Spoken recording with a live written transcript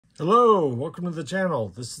Hello, welcome to the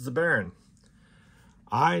channel. This is the Baron.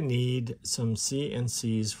 I need some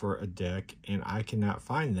CNCs for a deck and I cannot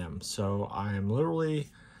find them. So I am literally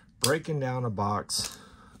breaking down a box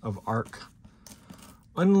of Arc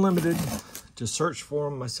Unlimited to search for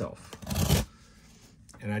them myself.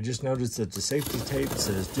 And I just noticed that the safety tape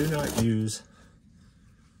says do not use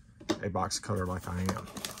a box cutter like I am.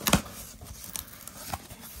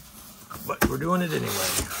 But we're doing it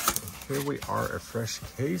anyway. Here we are, a fresh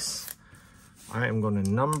case. I am going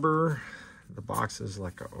to number the boxes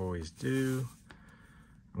like I always do.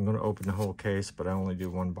 I'm going to open the whole case, but I only do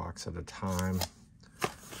one box at a time.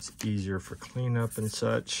 It's easier for cleanup and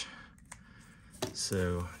such.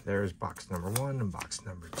 So there's box number 1 and box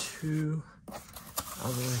number 2 out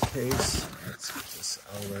of the case. Let's get this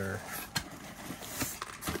out of there.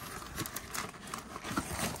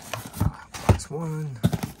 Box 1,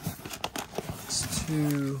 box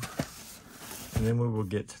 2. And then we will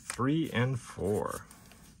get 3 and 4.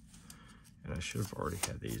 And I should have already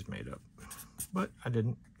had these made up, but I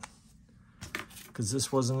didn't, because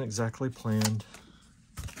this wasn't exactly planned.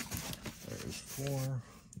 There is 4,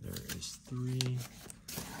 there is 3.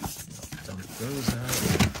 I'll dump those out,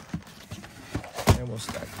 and we'll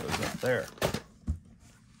stack those up there.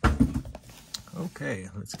 Okay,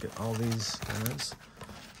 let's get all these guys.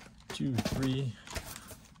 2, 3,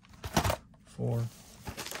 4.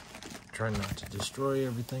 Try not to destroy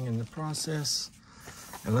everything in the process.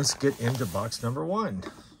 And let's get into box number 1.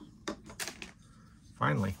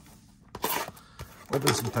 Finally.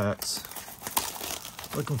 Open some packs.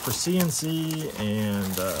 Looking for CNC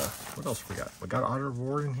and what else we got? We got Art of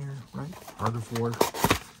War in here, right? Art of War,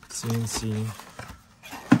 CNC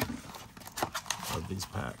of these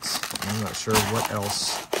packs. I'm not sure what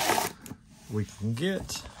else we can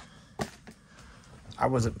get. I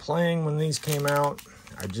wasn't playing when these came out.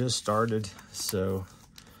 I just started, so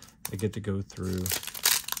I get to go through.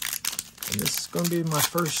 And this is going to be my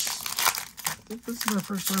first, I think this is my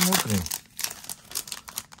first time opening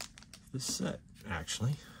this set,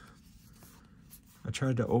 actually. I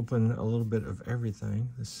tried to open a little bit of everything.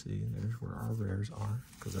 Let's see, there's where our rares are,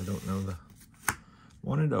 because I don't know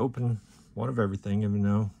wanted to open one of everything, even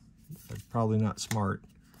though that's probably not smart.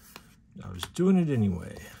 I was doing it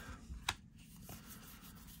anyway.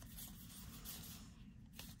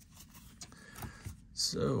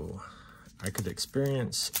 So, I could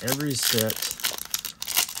experience every set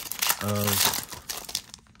of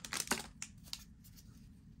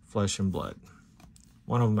Flesh and Blood.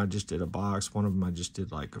 One of them I just did a box. One of them I just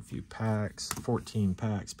did like a few packs, 14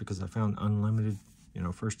 packs, because I found unlimited,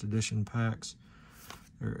 first edition packs.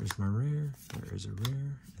 There is my rare, there is a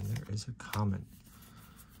rare, and there is a common.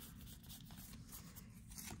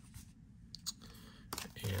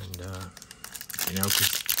 And,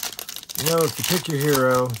 if you pick your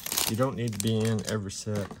hero, you don't need to be in every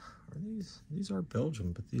set. These are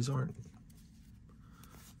Belgium, but these aren't.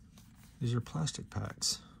 These are plastic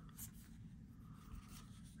packs.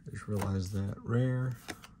 I just realized that. Rare,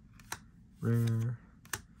 rare,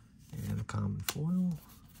 and a common foil.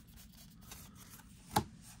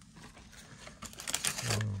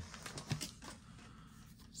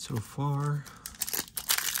 So far,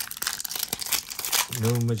 no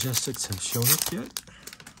Majestics have shown up yet.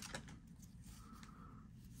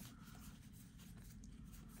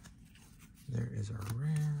 There is our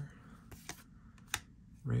rare,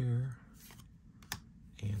 rare,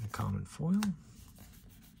 and a common foil.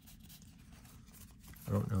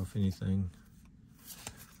 I don't know if anything,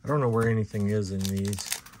 I don't know where anything is in these.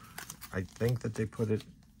 I think that they put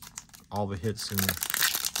all the hits in the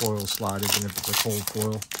foil slide, even if it's a cold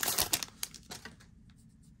foil.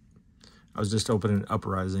 I was just opening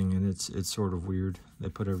Uprising, and it's sort of weird. They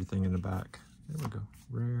put everything in the back. There we go.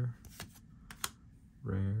 Rare,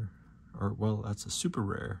 rare. Or, well, that's a super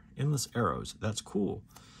rare. Endless Arrows. That's cool.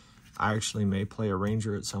 I actually may play a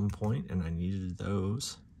Ranger at some point, and I needed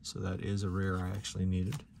those. So that is a rare I actually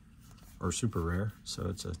needed. Or super rare, so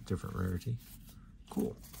it's a different rarity.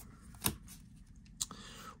 Cool.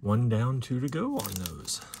 1 down, 2 to go on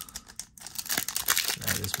those.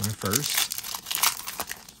 That is my first.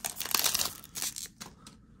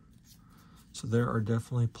 So there are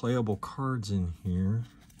definitely playable cards in here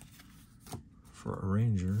for a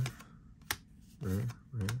Ranger. Rare,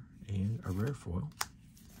 rare, and a rare foil.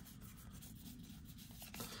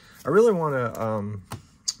 I really want to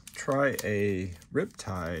try a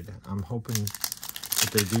Riptide. I'm hoping that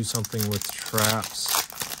they do something with traps.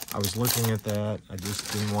 I was looking at that. I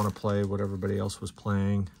just didn't want to play what everybody else was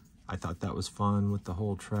playing. I thought that was fun with the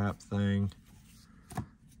whole trap thing.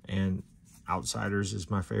 And Outsiders is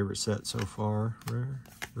my favorite set so far. Rare,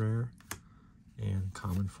 rare, and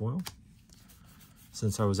common foil.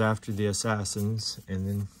 Since I was after the Assassins, and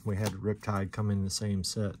then we had Riptide come in the same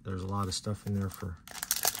set, there's a lot of stuff in there for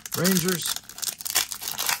Rangers.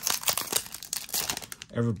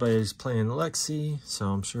 Everybody's playing Lexi, so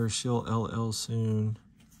I'm sure she'll LL soon.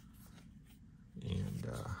 And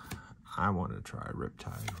I want to try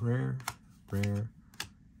Riptide. Rare, rare,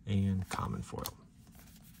 and common foil.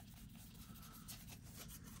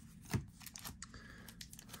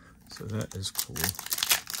 So that is cool.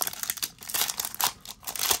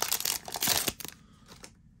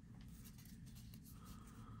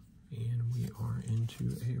 And we are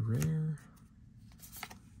into a rare.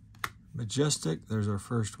 Majestic, there's our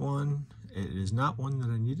first one. It is not one that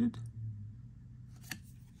I needed.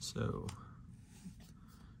 So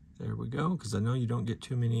there we go, because I know you don't get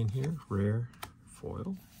too many in here. Rare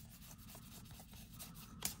foil.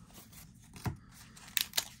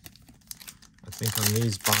 I think on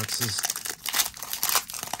these boxes,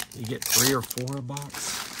 you get 3 or 4 a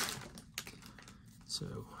box. So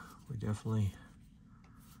we definitely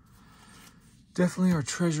are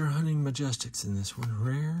treasure hunting Majestics in this one.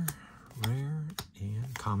 Rare, rare,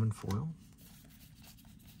 and common foil.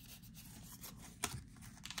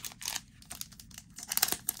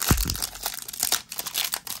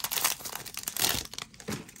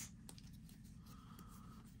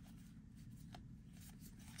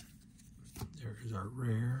 There is our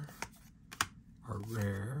rare,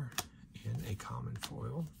 and a common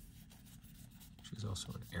foil, which is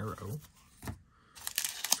also an arrow.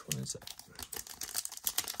 Which one is that?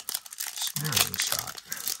 Snaring shot.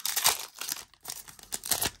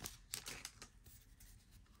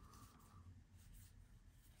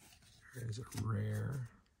 There is a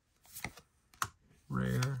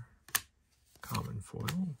rare, common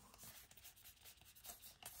foil.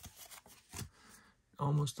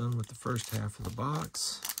 Almost done with the first half of the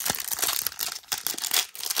box.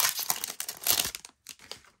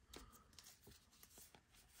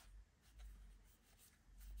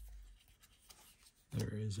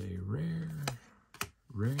 There is a rare,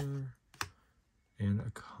 and a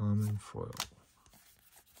common foil.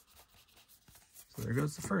 So there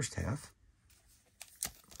goes the first half.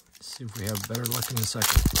 Let's see if we have better luck in the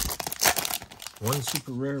second. 1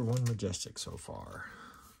 super rare, 1 majestic so far.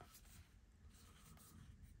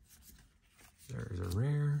 There is a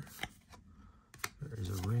rare, there is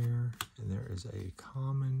a rare, and there is a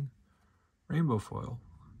common rainbow foil.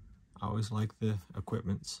 I always like the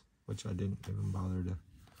equipments, which I didn't even bother to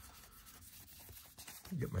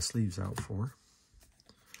get my sleeves out for.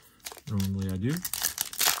 Normally I do.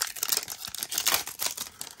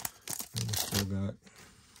 And we still got,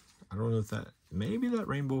 I don't know if that, maybe that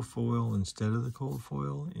rainbow foil instead of the cold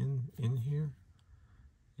foil in here.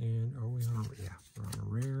 And are we on, yeah, we're on a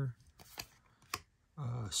rare.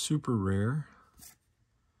 Super rare,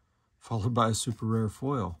 followed by a super rare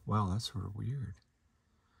foil. Wow, that's sort of weird.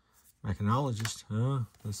 Mechanologist,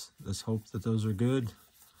 let's hope that those are good.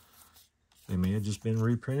 They may have just been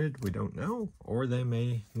reprinted, we don't know, or they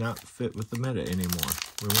may not fit with the meta anymore.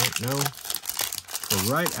 We won't know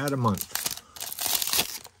for right at a month.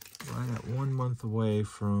 Right at 1 month away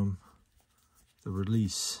from the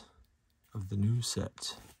release of the new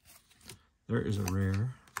set. There is a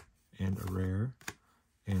rare, and a rare,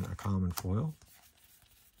 and a common foil.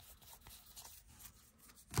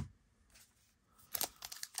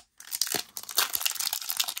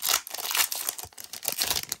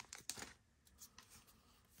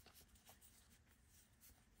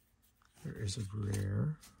 There is a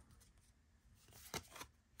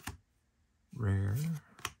rare,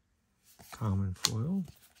 common foil.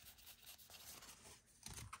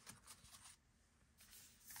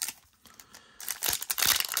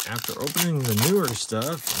 After opening the newer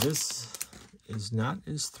stuff, this is not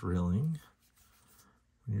as thrilling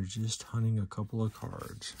when you're just hunting a couple of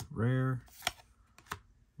cards. Rare,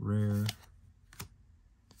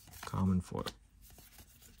 common foil.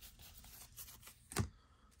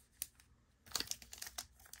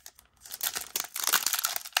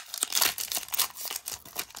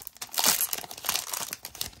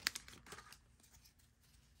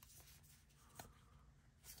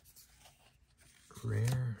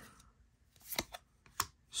 Rare,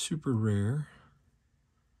 super rare,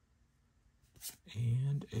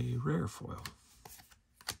 and a rare foil.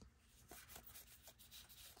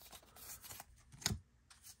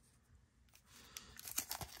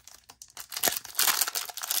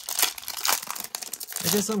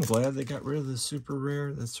 I guess I'm glad they got rid of the super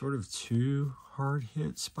rare. That's sort of 2 hard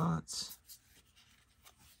hit spots.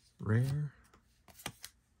 Rare,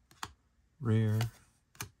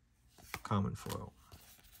 common foil.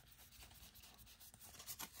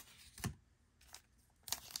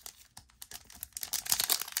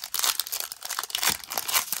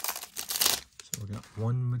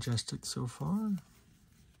 one majestic so far.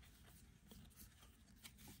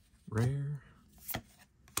 Rare,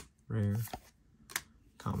 rare,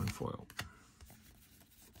 common foil.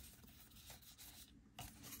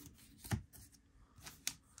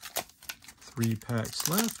 Three packs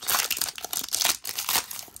left.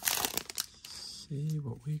 See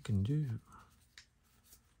what we can do.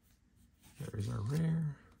 There's our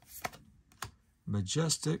rare,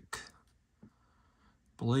 majestic,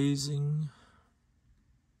 blazing.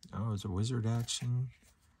 Oh, it's a wizard action.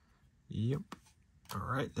 Yep. All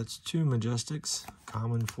right, that's two majestics,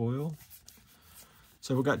 common foil.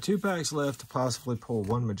 So we've got 2 packs left to possibly pull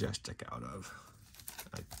 1 majestic out of,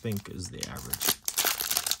 I think is the average.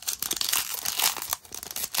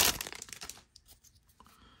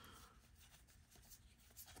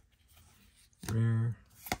 Rare,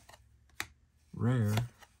 rare,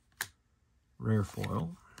 rare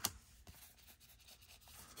foil.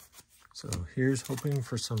 So here's hoping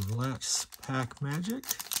for some last pack magic.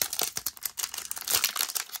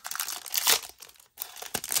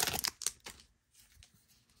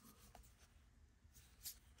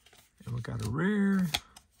 And we got a rare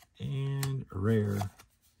and a rare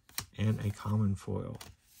and a common foil.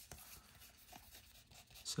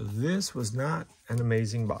 So this was not an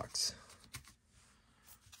amazing box.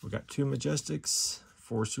 We got 2 majestics,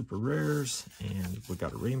 4 super rares, and we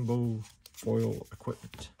got a rainbow foil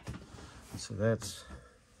equipment. So that's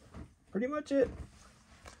pretty much it.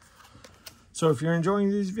 So if you're enjoying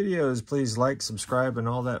these videos, please like, subscribe, and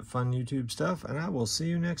all that fun YouTube stuff, and I will see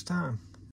you next time.